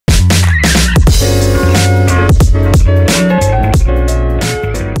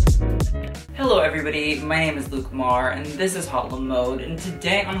is Luke Marr, and this is Hotla Mode, and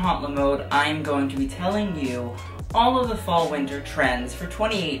today on Hotla Mode, I'm going to be telling you all of the fall-winter trends for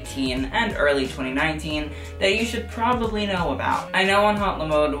 2018 and early 2019 that you should probably know about. I know on Hotla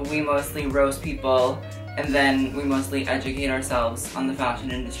Mode, we mostly roast people, and then we mostly educate ourselves on the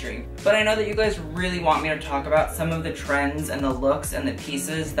fashion industry. But I know that you guys really want me to talk about some of the trends and the looks and the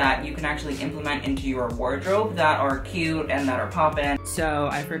pieces that you can actually implement into your wardrobe that are cute and that are poppin'. So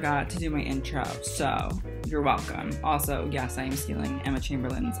I forgot to do my intro, so you're welcome. Also, yes, I am stealing Emma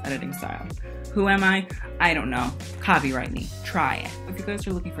Chamberlain's editing style. Who am I? I don't know. Copyright me. Try it. If you guys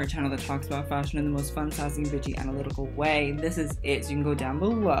are looking for a channel that talks about fashion in the most fun, sassy, bitchy, analytical way, this is it. So you can go down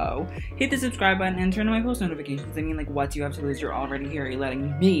below, hit the subscribe button, and turn on my post notifications. I mean, like, what do you have to lose? You're already here. You're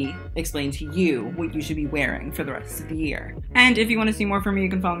letting me explain to you what you should be wearing for the rest of the year. And if you want to see more from me, you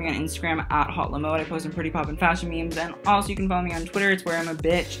can follow me on Instagram at Hotla Mode. I post some pretty poppin' fashion memes, and also you can follow me on Twitter. It's where I'm a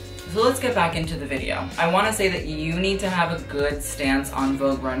bitch. So let's get back into the video. I want to say that you need to have a good stance on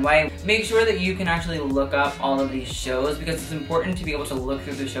Vogue Runway. Make sure that you can actually look up all of these shows, because it's important to be able to look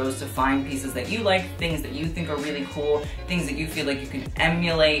through the shows to find pieces that you like, things that you think are really cool, things that you feel like you can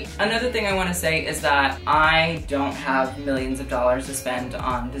emulate. Another thing I want to say is that I don't have millions of dollars to spend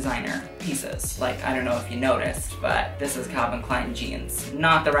on designer pieces. Like, I don't know if you noticed, but this is Calvin Klein jeans,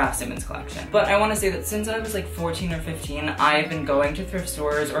 not the Raf Simons collection. But I want to say that since I was like 14 or 15, I've been going to thrift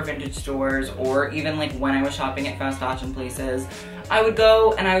stores or vintage stores, or even like when I was shopping at fast fashion places, I would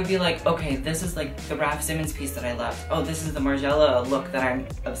go and I would be like, okay, this is like the Raf Simons piece that I loved. Oh, this is the Margiela look that I'm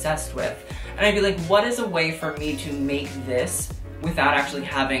obsessed with. And I'd be like, what is a way for me to make this without actually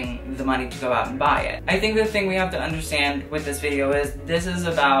having the money to go out and buy it? I think the thing we have to understand with this video is this is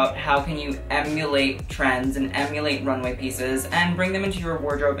about how can you emulate trends and emulate runway pieces and bring them into your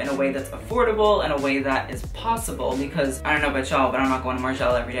wardrobe in a way that's affordable and a way that is possible. Because I don't know about y'all, but I'm not going to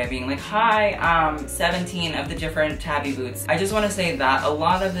Margiela every day being like, hi, 17 of the different tabby boots. I just want to say that a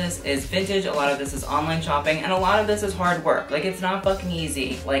lot of this is vintage, a lot of this is online shopping, and a lot of this is hard work. Like, it's not fucking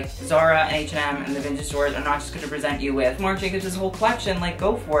easy. Like, Zara and H&M and the vintage stores are not just going to present you with Marc Jacobs' whole collection, like,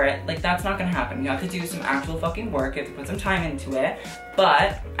 go for it. Like, that's not gonna happen. You have to do some actual fucking work. You have to put some time into it.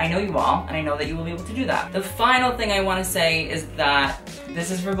 But I know you all, and I know that you will be able to do that. The final thing I want to say is that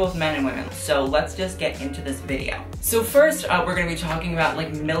this is for both men and women. So let's just get into this video. So first, we're gonna be talking about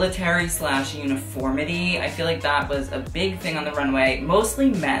like military / uniformity. I feel like that was a big thing on the runway, mostly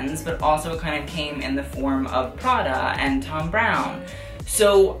men's, but also it kind of came in the form of Prada and Thom Browne.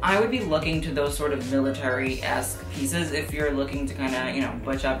 So I would be looking to those sort of military-esque pieces if you're looking to kind of, you know,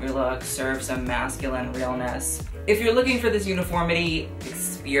 butch up your look, serve some masculine realness. If you're looking for this uniformity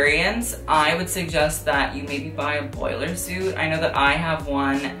experience, I would suggest that you maybe buy a boiler suit. I know that I have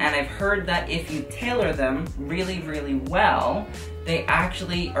one, and I've heard that if you tailor them really, really well, they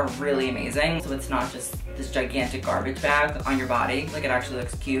actually are really amazing. So it's not just this gigantic garbage bag on your body, like, it actually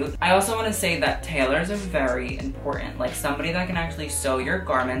looks cute. I also want to say that tailors are very important, like somebody that can actually sew your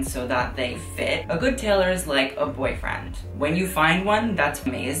garments so that they fit. A good tailor is like a boyfriend. When you find one that's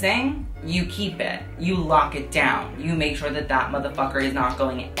amazing, you keep it, you lock it down, you make sure that that motherfucker is not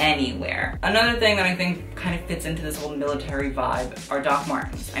going anywhere. Another thing that I think kind of fits into this whole military vibe are Doc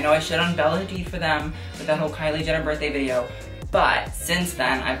Martens. I know I shit on Bella Hadid for them with that whole Kylie Jenner birthday video, but since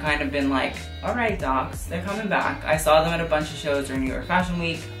then, I've kind of been like, all right, Docs, they're coming back. I saw them at a bunch of shows during New York Fashion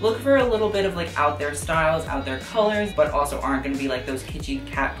Week. Look for a little bit of like out there styles, out there colors, but also aren't gonna be like those kitschy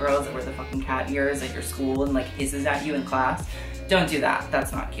cat girls that wear the fucking cat ears at your school and like hisses at you in class. Don't do that,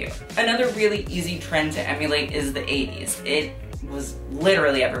 that's not cute. Another really easy trend to emulate is the 80s. It was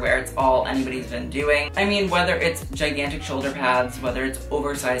literally everywhere. It's all anybody's been doing. I mean, whether it's gigantic shoulder pads, whether it's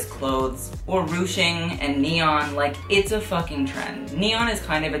oversized clothes, or ruching and neon, like, it's a fucking trend. Neon is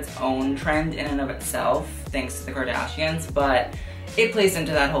kind of its own trend in and of itself, thanks to the Kardashians, but it plays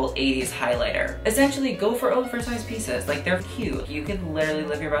into that whole 80s highlighter. Essentially, go for oversized pieces. Like, they're cute. You can literally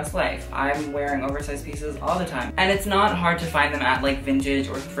live your best life. I'm wearing oversized pieces all the time. And it's not hard to find them at like vintage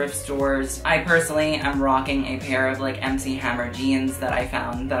or thrift stores. I personally am rocking a pair of like MC Hammer jeans that I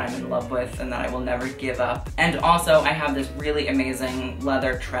found that I'm in love with and that I will never give up. And also, I have this really amazing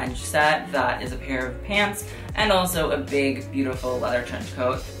leather trench set that is a pair of pants and also a big, beautiful leather trench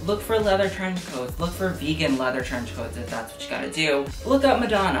coat. Look for leather trench coats. Look for vegan leather trench coats if that's what you gotta do. Look up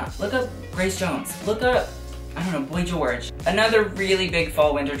Madonna. Look up Grace Jones. Look up, I don't know, Boy George. Another really big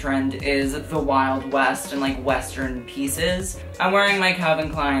fall winter trend is the Wild West and like Western pieces. I'm wearing my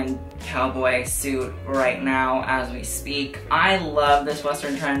Calvin Klein cowboy suit right now as we speak. I love this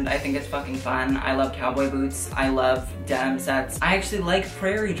Western trend. I think it's fucking fun. I love cowboy boots. I love denim sets. I actually like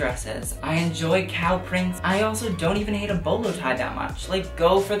prairie dresses. I enjoy cow prints. I also don't even hate a bolo tie that much. Like,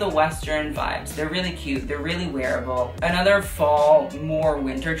 go for the Western vibes. They're really cute. They're really wearable. Another fall, more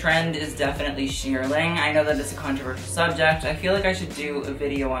winter trend is definitely shearling. I know that it's a controversial subject. I feel like I should do a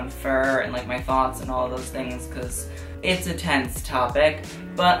video on fur and like my thoughts and all of those things because it's a tense topic,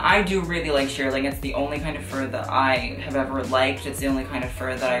 but I do really like shearling. It's the only kind of fur that I have ever liked. It's the only kind of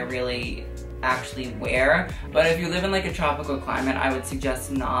fur that I really actually wear. But if you live in like a tropical climate, I would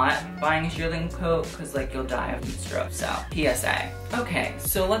suggest not buying a shearling coat because like you'll die of heat stroke. So, PSA. Okay,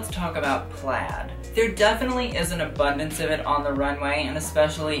 so let's talk about plaid. There definitely is an abundance of it on the runway, and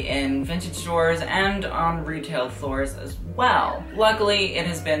especially in vintage stores and on retail floors as well. Luckily, it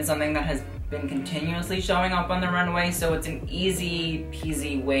has been something that has been continuously showing up on the runway, so it's an easy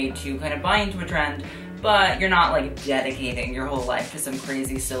peasy way to kind of buy into a trend, but you're not like dedicating your whole life to some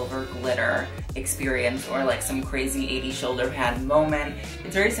crazy silver glitter experience or like some crazy 80 shoulder pad moment.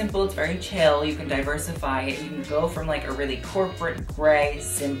 It's very simple, it's very chill, you can diversify it. You can go from like a really corporate gray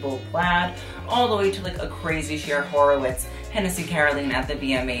simple plaid all the way to like a crazy sheer Horowitz Hennessy Caroline at the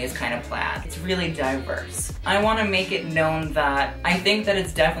VMAs kind of plaid. It's really diverse. I want to make it known that I think that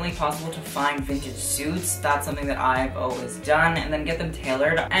it's definitely possible to find vintage suits. That's something that I've always done, and then get them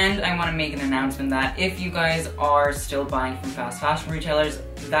tailored. And I want to make an announcement that if you guys are still buying from fast fashion retailers,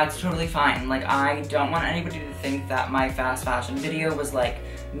 that's totally fine. Like, I don't want anybody to think that my fast fashion video was like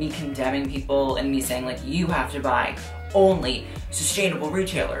me condemning people and me saying like, you have to buy only sustainable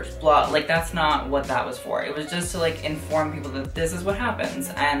retailers, blah. Like, that's not what that was for. It was just to like inform people that this is what happens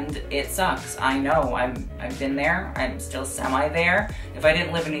and it sucks. I know, I've been there, I'm still semi there. If I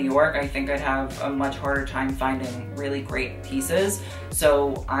didn't live in New York, I think I'd have a much harder time finding really great pieces.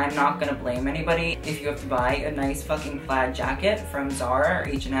 So I'm not gonna blame anybody. If you have to buy a nice fucking plaid jacket from Zara or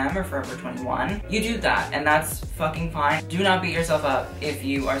H&M or Forever 21, you do that, and that's fucking fine. Do not beat yourself up if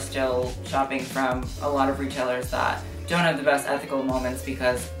you are still shopping from a lot of retailers that don't have the best ethical moments,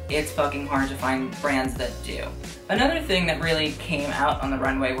 because it's fucking hard to find brands that do. Another thing that really came out on the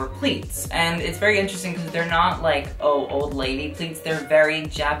runway were pleats, and it's very interesting because they're not like, oh, old lady pleats, they're very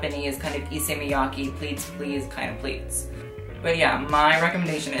Japanese, kind of Issey Miyake pleats, please kind of pleats. But yeah, my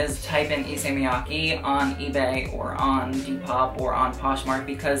recommendation is type in Issey Miyake on eBay or on Depop or on Poshmark,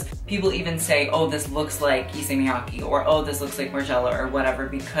 because people even say, oh, this looks like Issey Miyake, or oh, this looks like Margiela or whatever,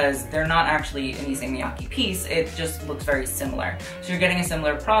 because they're not actually an Issey Miyake piece, it just looks very similar. So you're getting a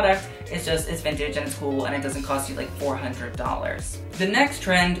similar product, it's vintage and it's cool and it doesn't cost you like $400. The next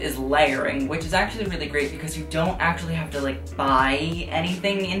trend is layering, which is actually really great because you don't actually have to like buy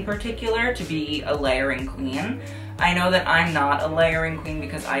anything in particular to be a layering queen. I know that I'm not a layering queen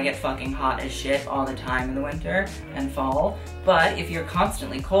because I get fucking hot as shit all the time in the winter and fall, but if you're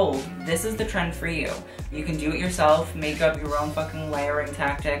constantly cold, this is the trend for you. You can do it yourself, make up your own fucking layering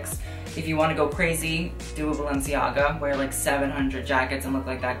tactics. If you want to go crazy, do a Balenciaga, wear like 700 jackets and look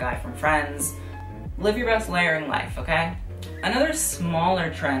like that guy from Friends. Live your best layering life, okay? Another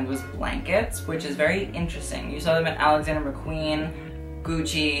smaller trend was blankets, which is very interesting. You saw them at Alexander McQueen,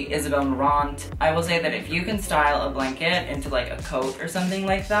 Gucci, Isabel Marant. I will say that if you can style a blanket into like a coat or something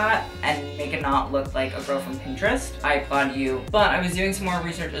like that and make it not look like a girl from Pinterest, I applaud you. But I was doing some more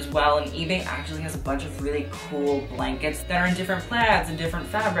research as well, and eBay actually has a bunch of really cool blankets that are in different plaids and different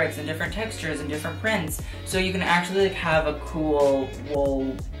fabrics and different textures and different prints. So you can actually like have a cool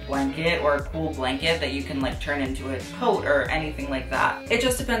wool blanket or a cool blanket that you can like turn into a coat or anything like that. It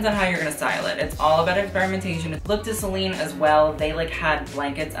just depends on how you're gonna style it. It's all about experimentation. Look to Celine as well. They like had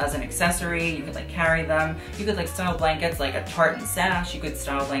blankets as an accessory. You could like carry them. You could like style blankets like a tartan sash. You could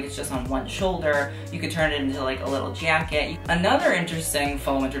style blankets just on one shoulder. You could turn it into like a little jacket. Another interesting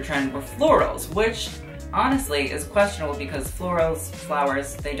fall winter trend were florals, which honestly is questionable because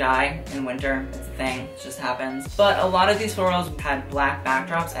flowers, they die in winter. It's a thing, it just happens. But a lot of these florals had black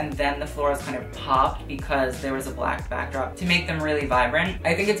backdrops, and then the florals kind of popped because there was a black backdrop to make them really vibrant.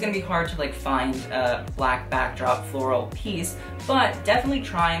 I think it's gonna be hard to like find a black backdrop floral piece, but definitely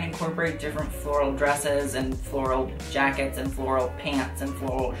try and incorporate different floral dresses and floral jackets and floral pants and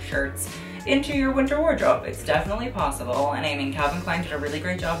floral shirts into your winter wardrobe. It's definitely possible, and I mean, Calvin Klein did a really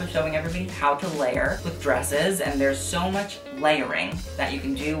great job of showing everybody how to layer with dresses, and there's so much layering that you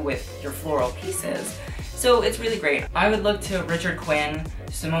can do with your floral pieces. So it's really great. I would look to Richard Quinn,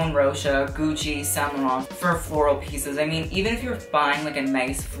 Simone Rocha, Gucci, Saint Laurent for floral pieces. I mean, even if you're buying like a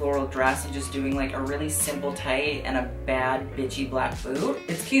nice floral dress and just doing like a really simple tight and a bad bitchy black boot,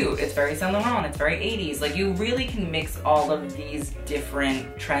 it's cute. It's very Saint Laurent, it's very 80s. Like, you really can mix all of these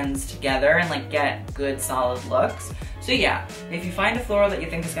different trends together and like get good solid looks. So yeah, if you find a floral that you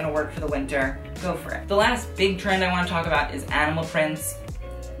think is gonna work for the winter, go for it. The last big trend I wanna talk about is animal prints.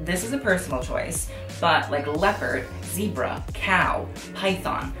 This is a personal choice, but like leopard, zebra, cow,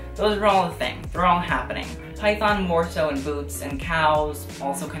 python, those are all a thing. They're all happening. Python more so in boots, and cows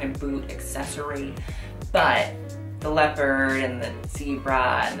also kind of boot accessory. But the leopard and the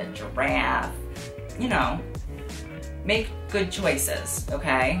zebra and the giraffe, you know, make good choices,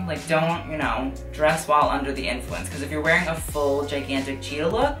 okay? Like, don't, you know, dress while under the influence. Because if you're wearing a full gigantic cheetah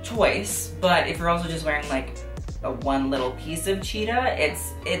look, choice. But if you're also just wearing like a one little piece of cheetah,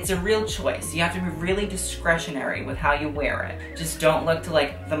 it's a real choice. You have to be really discretionary with how you wear it. Just don't look to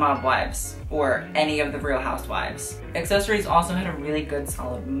like the Mob Wives or any of the Real Housewives. Accessories also had a really good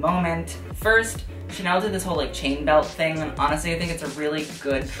solid moment. First, Chanel did this whole like chain belt thing, and honestly I think it's a really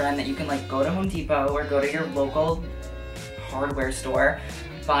good trend that you can like go to Home Depot or go to your local hardware store,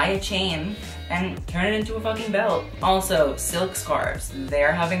 buy a chain, and turn it into a fucking belt. Also, silk scarves,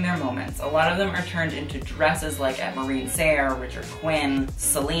 they're having their moments. A lot of them are turned into dresses like at Marine Sayre, Richard Quinn,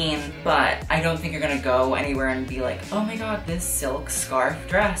 Celine, but I don't think you're gonna go anywhere and be like, oh my god, this silk scarf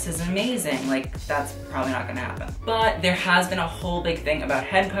dress is amazing. Like, that's probably not gonna happen. But there has been a whole big thing about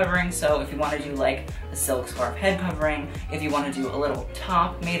head covering, so if you wanna do like a silk scarf head covering, if you wanna do a little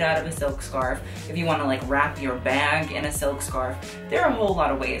top made out of a silk scarf, if you wanna like wrap your bag in a silk scarf, there are a whole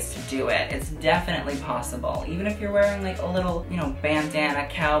lot of ways to do it. It's definitely possible. Even if you're wearing like a little, you know, bandana,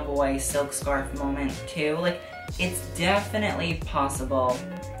 cowboy, silk scarf moment too, like, it's definitely possible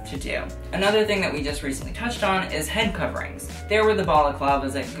to do. Another thing that we just recently touched on is head coverings. There were the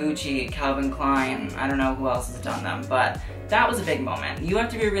balaclavas at Gucci, Calvin Klein, I don't know who else has done them, but that was a big moment. You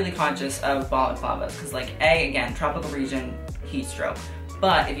have to be really conscious of balaclavas because, like, again, tropical region, heat stroke.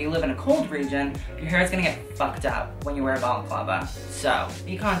 But if you live in a cold region, your hair is gonna get fucked up when you wear a balaclava. So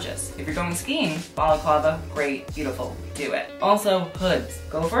be conscious. If you're going skiing, balaclava, great, beautiful, do it. Also, hoods.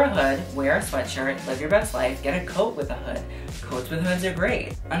 Go for a hood, wear a sweatshirt, live your best life, get a coat with a hood. Coats with hoods are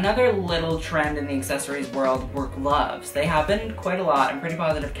great. Another little trend in the accessories world were gloves. They happened quite a lot. I'm pretty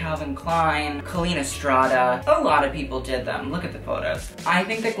positive Calvin Klein, Colleen Estrada, a lot of people did them. Look at the photos. I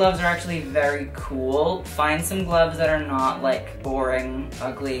think that gloves are actually very cool. Find some gloves that are not like boring,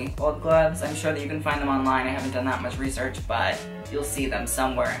 ugly old gloves. I'm sure that you can find them online. I haven't done that much research, but you'll see them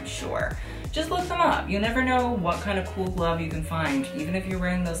somewhere, I'm sure. Just look them up. You never know what kind of cool glove you can find, even if you're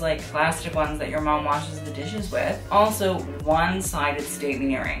wearing those like plastic ones that your mom washes the dishes with. Also, one-sided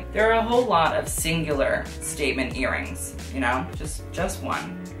statement earring. There are a whole lot of singular statement earrings, you know, just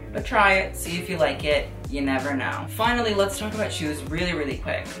one. But try it, see if you like it, you never know. Finally, let's talk about shoes really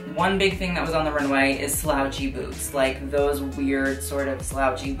quick. One big thing that was on the runway is slouchy boots, like those weird sort of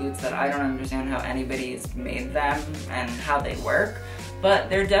slouchy boots that I don't understand how anybody's made them and how they work.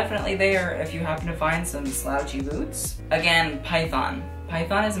 But they're definitely there if you happen to find some slouchy boots. Again, python.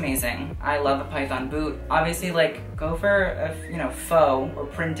 Python is amazing. I love a python boot. Obviously, like, go for a, you know, faux or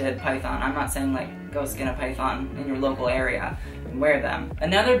printed python. I'm not saying like go skin a python in your local area and wear them.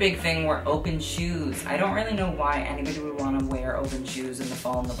 Another big thing were open shoes. I don't really know why anybody would want to wear open shoes in the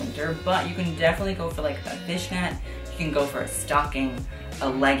fall and the winter, but you can definitely go for like a fishnet. You can go for a stocking, a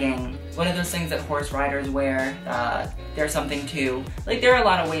legging, one of those things that horse riders wear. There's something too. Like, there are a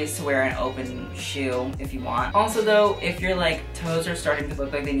lot of ways to wear an open shoe if you want. Also though, if your like toes are starting to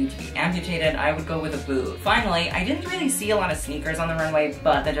look like they need to be amputated, I would go with a boot. Finally, I didn't really see a lot of sneakers on the runway,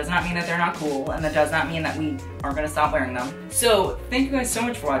 but that does not mean that they're not cool, and that does not mean that we aren't gonna stop wearing them. So thank you guys so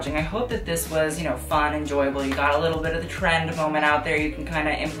much for watching. I hope that this was, you know, fun, enjoyable. You got a little bit of the trend moment out there. You can kind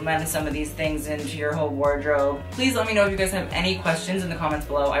of implement some of these things into your whole wardrobe. Please let me know if you guys have any questions in the comments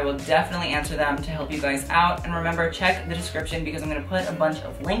below. I will definitely answer them to help you guys out. And remember, check the description because I'm gonna put a bunch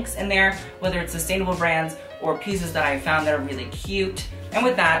of links in there, whether it's sustainable brands or pieces that I found that are really cute. And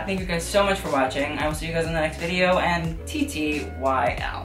with that, thank you guys so much for watching. I will see you guys in the next video, and TTYL.